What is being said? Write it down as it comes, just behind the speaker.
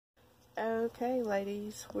Okay,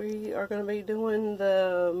 ladies, we are going to be doing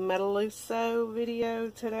the Mettalusso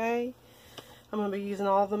video today. I'm going to be using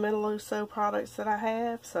all the Mettalusso products that I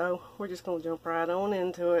have, so we're just going to jump right on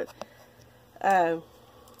into it.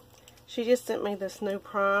 She just sent me this new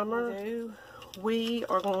primer. We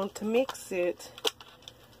are going to mix it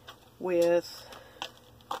with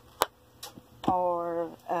our,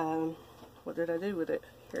 what did I do with it?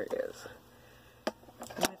 Here it is.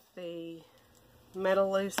 With the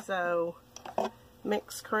Mettalusso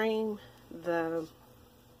mix cream, the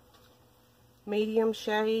medium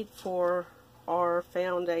shade for our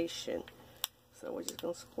foundation. So we're just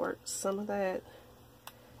going to squirt some of that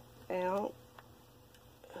out.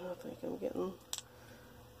 And I think I'm getting,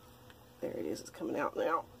 there it is, it's coming out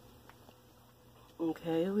now.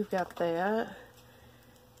 Okay, we've got that.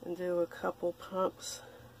 And do a couple pumps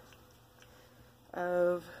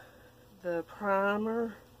of the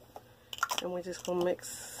primer. And we're just going to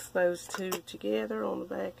mix those two together on the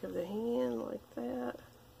back of the hand like that.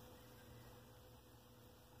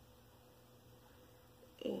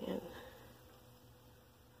 And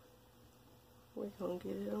we're going to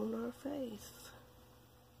get it on our face.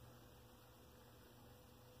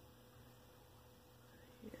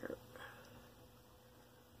 Here.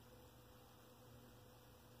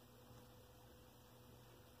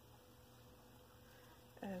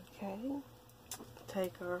 Okay.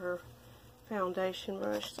 Take our foundation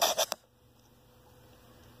brush.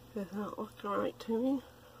 It's not looking right to me.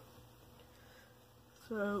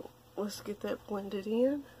 So let's get that blended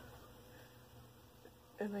in.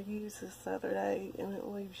 And I used this the other day and it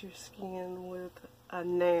leaves your skin with a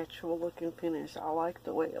natural looking finish. I like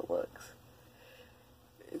the way it looks.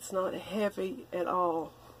 It's not heavy at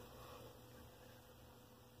all.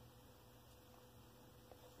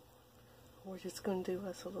 We're just going to do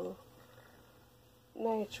us a little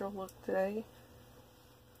natural look today.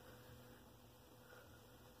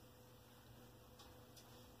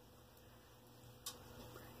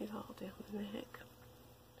 Bring it all down the neck.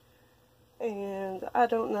 And I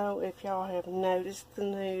don't know if y'all have noticed the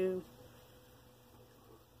new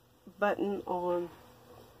button on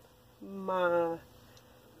my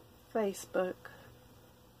Facebook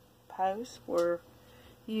post where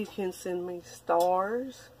you can send me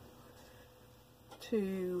stars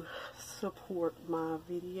to support my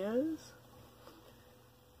videos.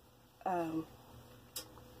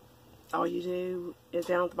 All you do is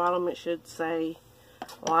down at the bottom it should say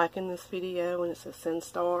liking this video and it says send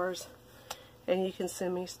stars, and you can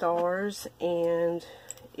send me stars, and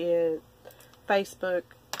Facebook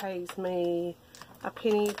pays me a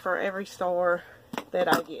penny for every star that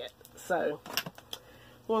I get. So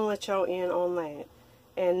I want to let y'all in on that.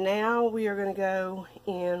 And now we are going to go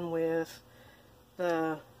in with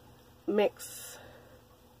the mix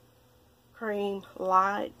cream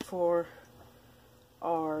light for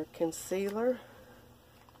our concealer.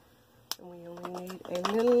 And we only need a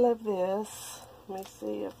little of this. Let me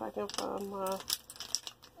see if I can find my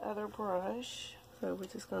other brush. So we're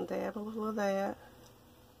just going to dab a little of that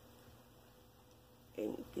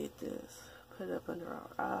and get this put up under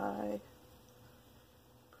our eye.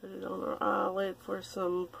 Put it on our eyelid for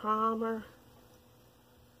some primer.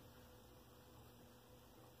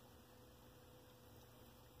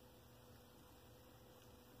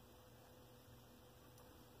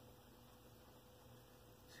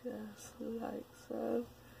 Just like so.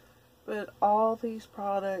 But all these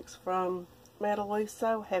products from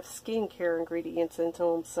Mettalusso have skincare ingredients into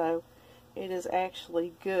them, so it is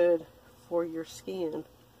actually good for your skin.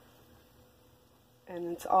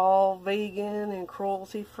 And it's all vegan and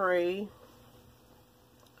cruelty free.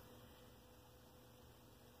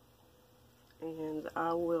 And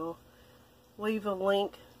I will leave a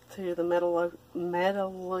link to the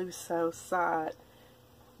Mettalusso site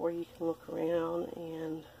where you can look around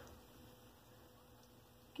and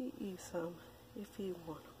get you some if you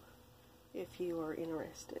want them, if you are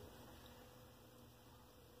interested.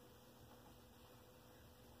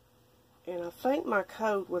 And I think my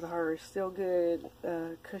code with her is still good,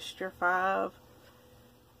 Kushterbeauty.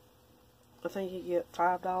 I think you get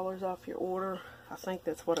 $5 off your order. I think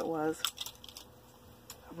that's what it was.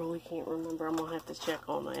 I really can't remember. I'm going to have to check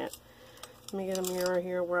on that. Let me get a mirror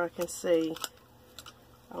here where I can see.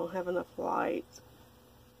 I don't have enough light.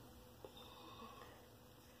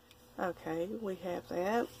 Okay, we have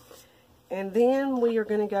that. And then we are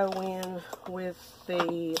going to go in with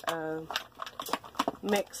the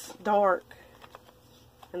mix dark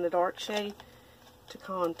and the dark shade to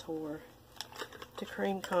contour, to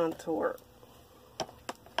cream contour.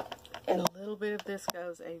 And a little bit of this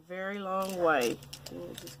goes a very long way.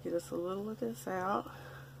 And just get us a little of this out.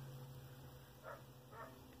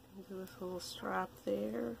 Do this little stripe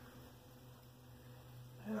there.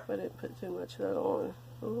 I hope I didn't put too much of that on.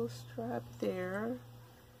 A little stripe there.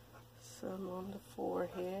 Some on the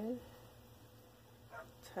forehead.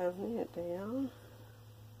 Toning it down.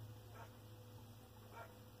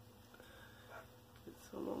 Get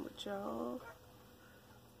some on the jaw.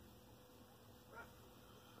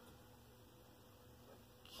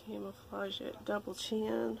 Camouflage that double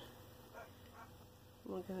chin.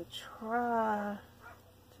 I'm going to try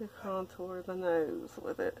to contour the nose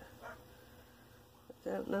with it. I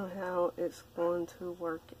don't know how it's going to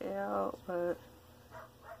work out, but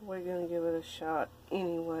we're going to give it a shot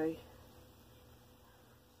anyway.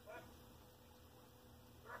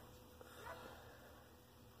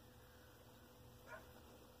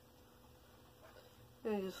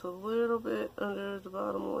 And just a little bit under the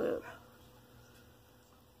bottom lip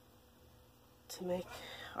to make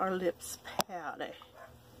our lips pouty.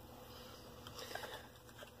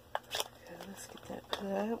 Okay, let's get that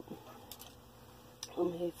put up.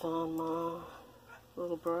 Let me find my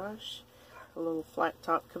little brush, a little flat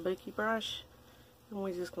top kabuki brush, and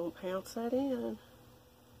we're just going to pounce that in.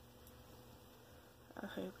 I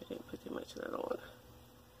hope I didn't put too much of that on.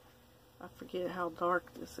 I forget how dark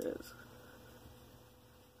this is.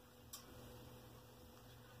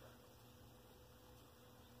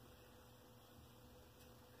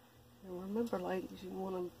 And remember, ladies, you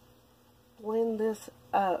want to blend this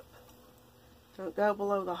up. Don't go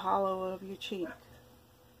below the hollow of your cheek.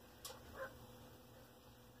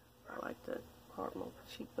 I like to carve my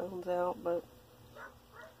cheekbones out, but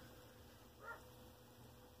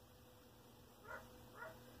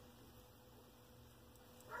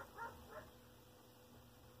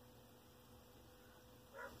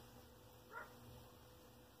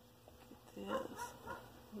get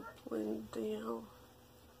this blend down.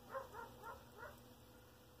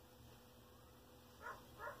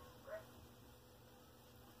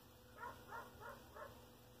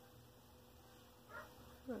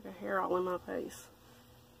 Like a hair all in my face.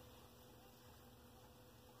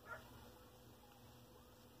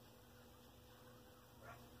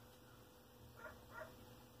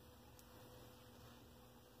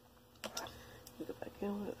 Go back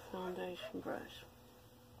in with a foundation brush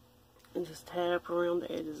and just tap around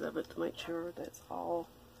the edges of it to make sure that's all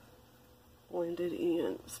blended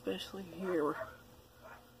in, especially here.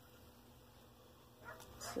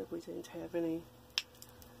 So we didn't have any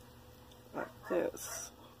like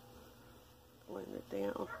this. Blend it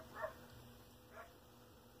down.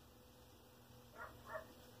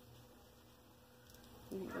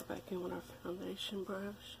 And go back in with our foundation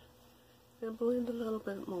brush and blend a little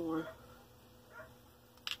bit more.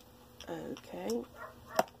 Okay.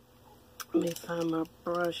 Let me find my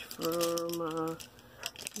brush for my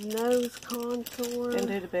nose contour and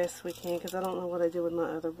do the best we can, because I don't know what I did with my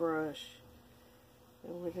other brush.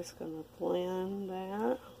 And we're just going to blend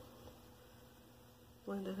that.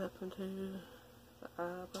 Blend it up into the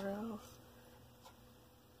eyebrows.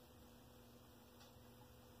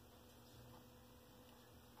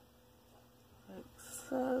 Like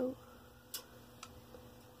so.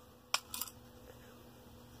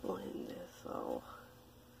 Blend this all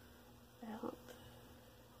out.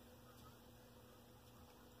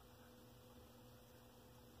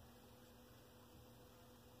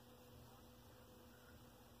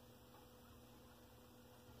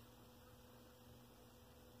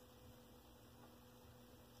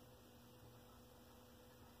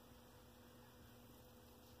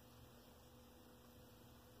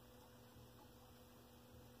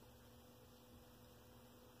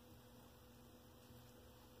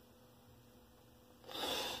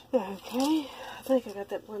 Okay, I think I got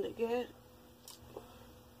that blended good.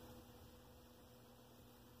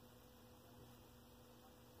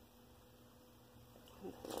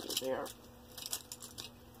 There.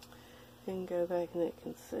 And go back in that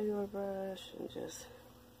concealer brush and just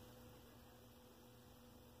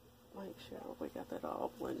make sure we got that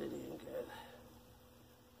all blended in good.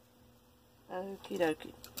 Okie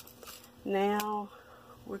dokie. Now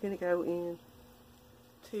we're going to go in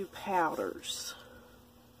to powders.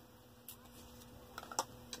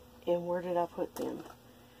 And where did I put them?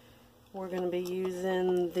 We're going to be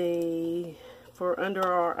using for under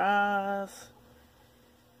our eyes,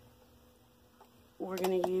 we're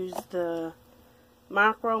going to use the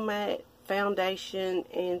Micro Matte Foundation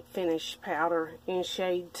and Finish Powder in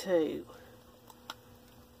shade 2.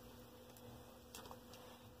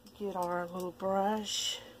 Get our little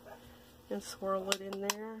brush and swirl it in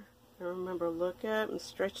there. And remember, look up and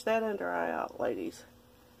stretch that under eye out, ladies.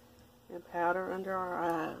 And powder under our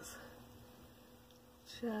eyes.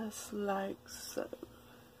 Just like so.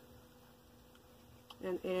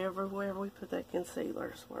 And everywhere we put that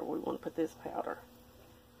concealer is where we want to put this powder.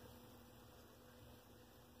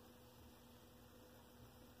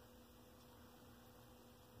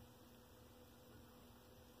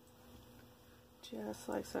 Just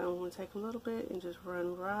like so. I'm going to take a little bit and just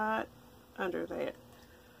run right under that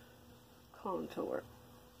contour.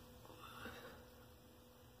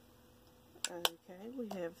 Okay, we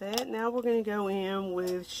have that. Now we're going to go in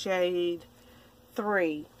with shade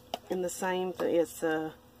 3 in the same thing. It's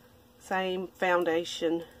the same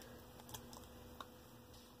foundation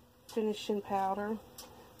finishing powder,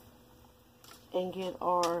 and get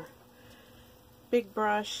our big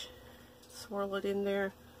brush, swirl it in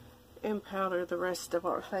there, and powder the rest of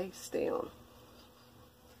our face down.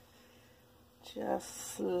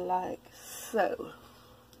 Just like so.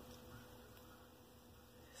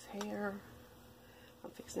 This hair, I'm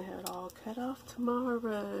fixing to have it all cut off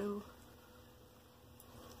tomorrow.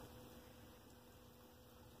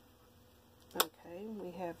 Okay,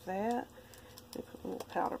 we have that. Let me put a little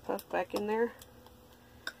powder puff back in there.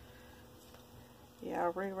 Yeah, I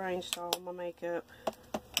rearranged all my makeup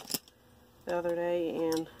the other day,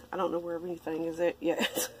 and I don't know where everything is at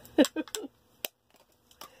yet.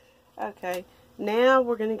 Okay, now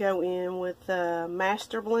we're going to go in with the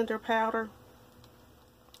Master Blender powder,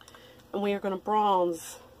 and we are going to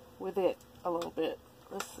bronze with it a little bit.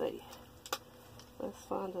 Let's see. Let's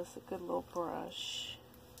find us a good little brush.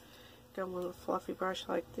 Go with a fluffy brush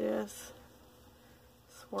like this.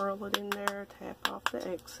 Swirl it in there, tap off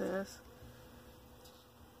the excess,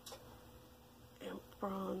 and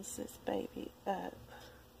bronze this baby up.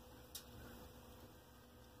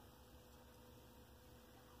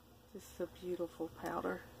 This is a beautiful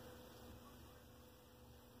powder.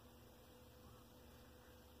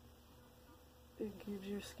 It gives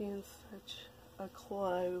your skin such a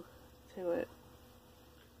glow to it.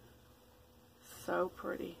 So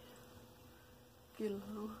pretty. Get a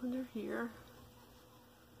little under here.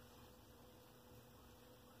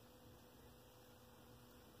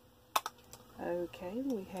 Okay,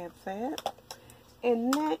 we have that.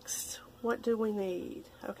 And next, what do we need?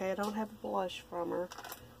 Okay, I don't have a blush from her,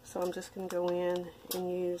 so I'm just going to go in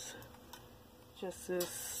and use just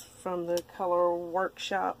this from the Color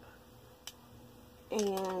Workshop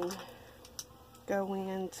and go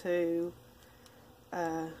into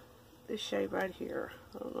this shade right here.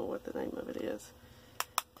 I don't know what the name of it is.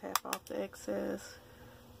 Tap off the excess.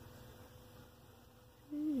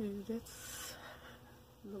 Ooh, that's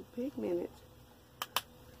a little pigmented.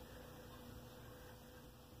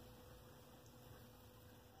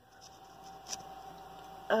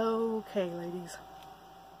 Okay, ladies,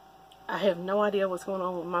 I have no idea what's going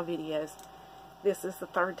on with my videos. This is the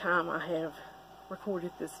third time I have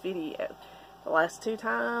recorded this video. The last 2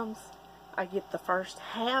 times I get the first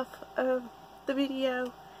half of the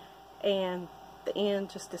video and the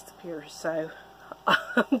end just disappears, so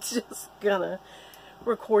I'm just gonna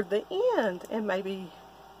record the end and maybe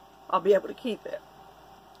I'll be able to keep it.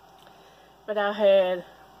 But I've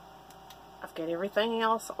got everything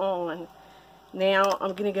else on. Now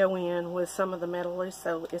I'm going to go in with some of the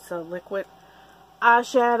Mettalusso. It's a liquid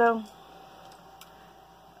eyeshadow.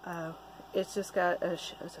 It's just got a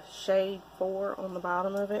shade 4 on the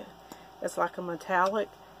bottom of it. It's like a metallic.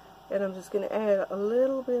 And I'm just going to add a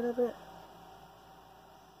little bit of it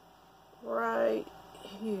right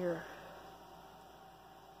here.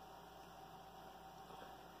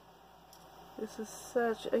 This is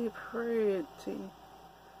such a pretty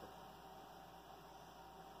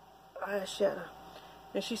eyeshadow,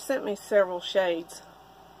 and she sent me several shades,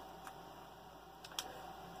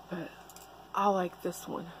 but I like this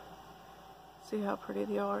one. See how pretty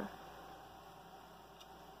they are?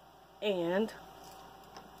 And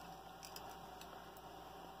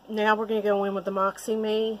now we're going to go in with the Moxie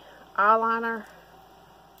Me eyeliner.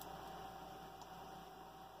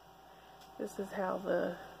 This is how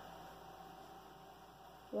the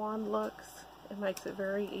wand looks. It makes it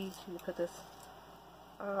very easy to put this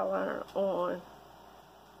eyeliner on,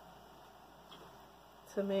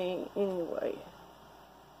 to me anyway.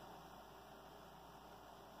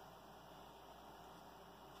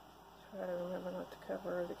 Try to remember not to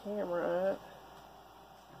cover the camera up,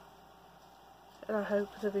 and I hope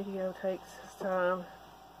the video takes this time.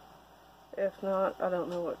 If not, I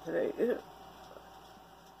don't know what to do.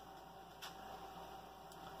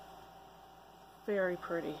 Very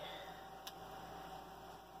pretty.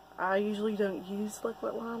 I usually don't use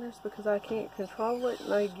liquid liners because I can't control it,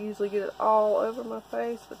 and I usually get it all over my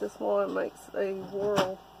face, but this one makes a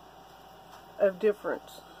world of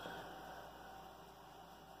difference.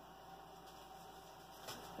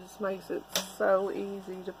 It just makes it so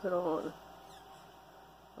easy to put on.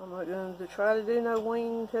 I'm not going to try to do no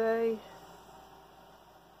wing today.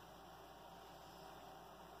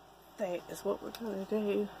 That is what we're going to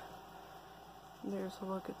do. There's a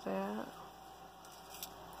look at that.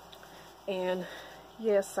 And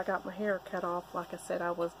yes, I got my hair cut off like I said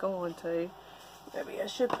I was going to. Maybe I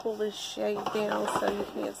should pull this shade down so you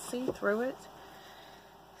can't see through it.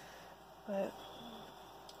 But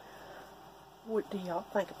what do y'all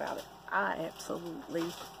think about it? I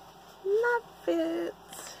absolutely love it.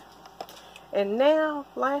 And now,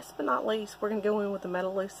 last but not least, we're going to go in with the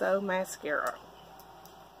Mettalusso mascara.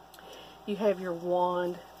 You have your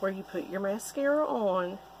wand where you put your mascara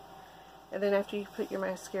on, and then after you put your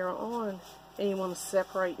mascara on and you want to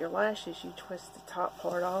separate your lashes, you twist the top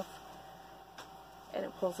part off and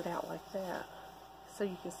it pulls it out like that, so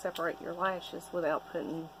you can separate your lashes without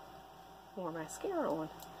putting more mascara on.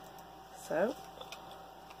 So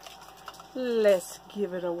let's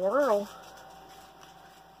give it a whirl.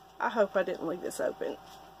 I hope I didn't leave this open,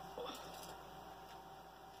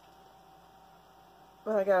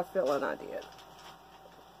 but I got a feeling I did.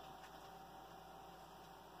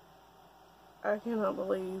 I cannot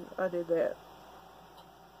believe I did that.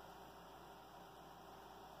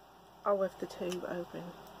 I left the tube open.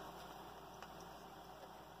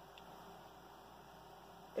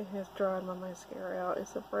 It has dried my mascara out.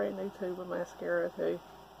 It's a brand new tube of mascara too.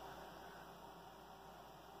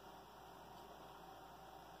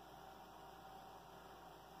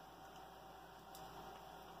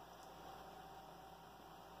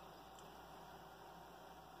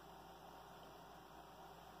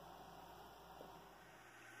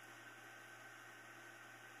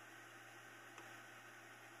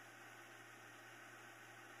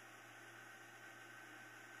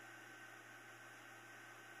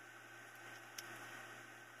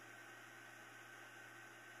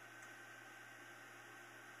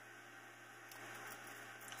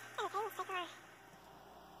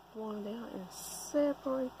 One down and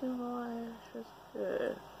separate the lashes.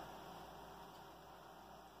 Good.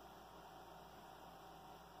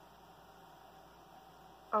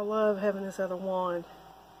 I love having this other wand.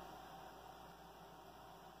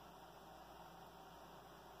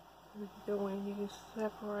 You can go in, you can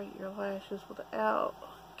separate your lashes without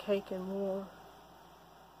caking more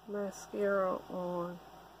mascara on.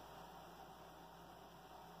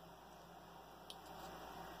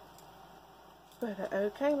 But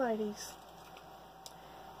okay, ladies,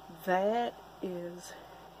 that is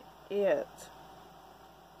it.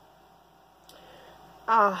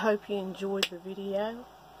 I hope you enjoyed the video.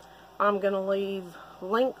 I'm going to leave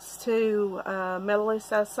links to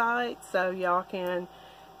Mettalusso's site so y'all can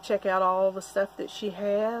check out all the stuff that she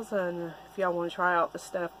has, and if y'all want to try out the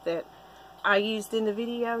stuff that I used in the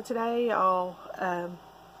video today, I'll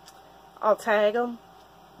tag them.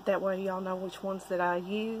 That way y'all know which ones that I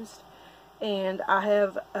used. And I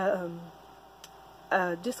have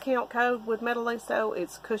a discount code with Mettalusso.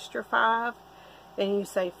 It's Kushter5, and you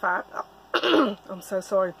save I'm so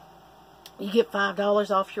sorry. You get $5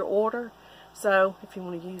 off your order. So if you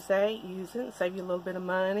want to use that, use it and save you a little bit of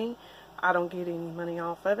money. I don't get any money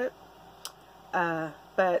off of it.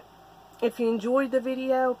 But if you enjoyed the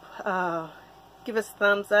video, give us a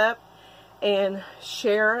thumbs up and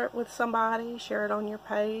share it with somebody. Share it on your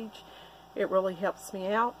page. It really helps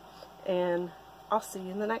me out. And I'll see you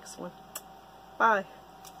in the next one. Bye.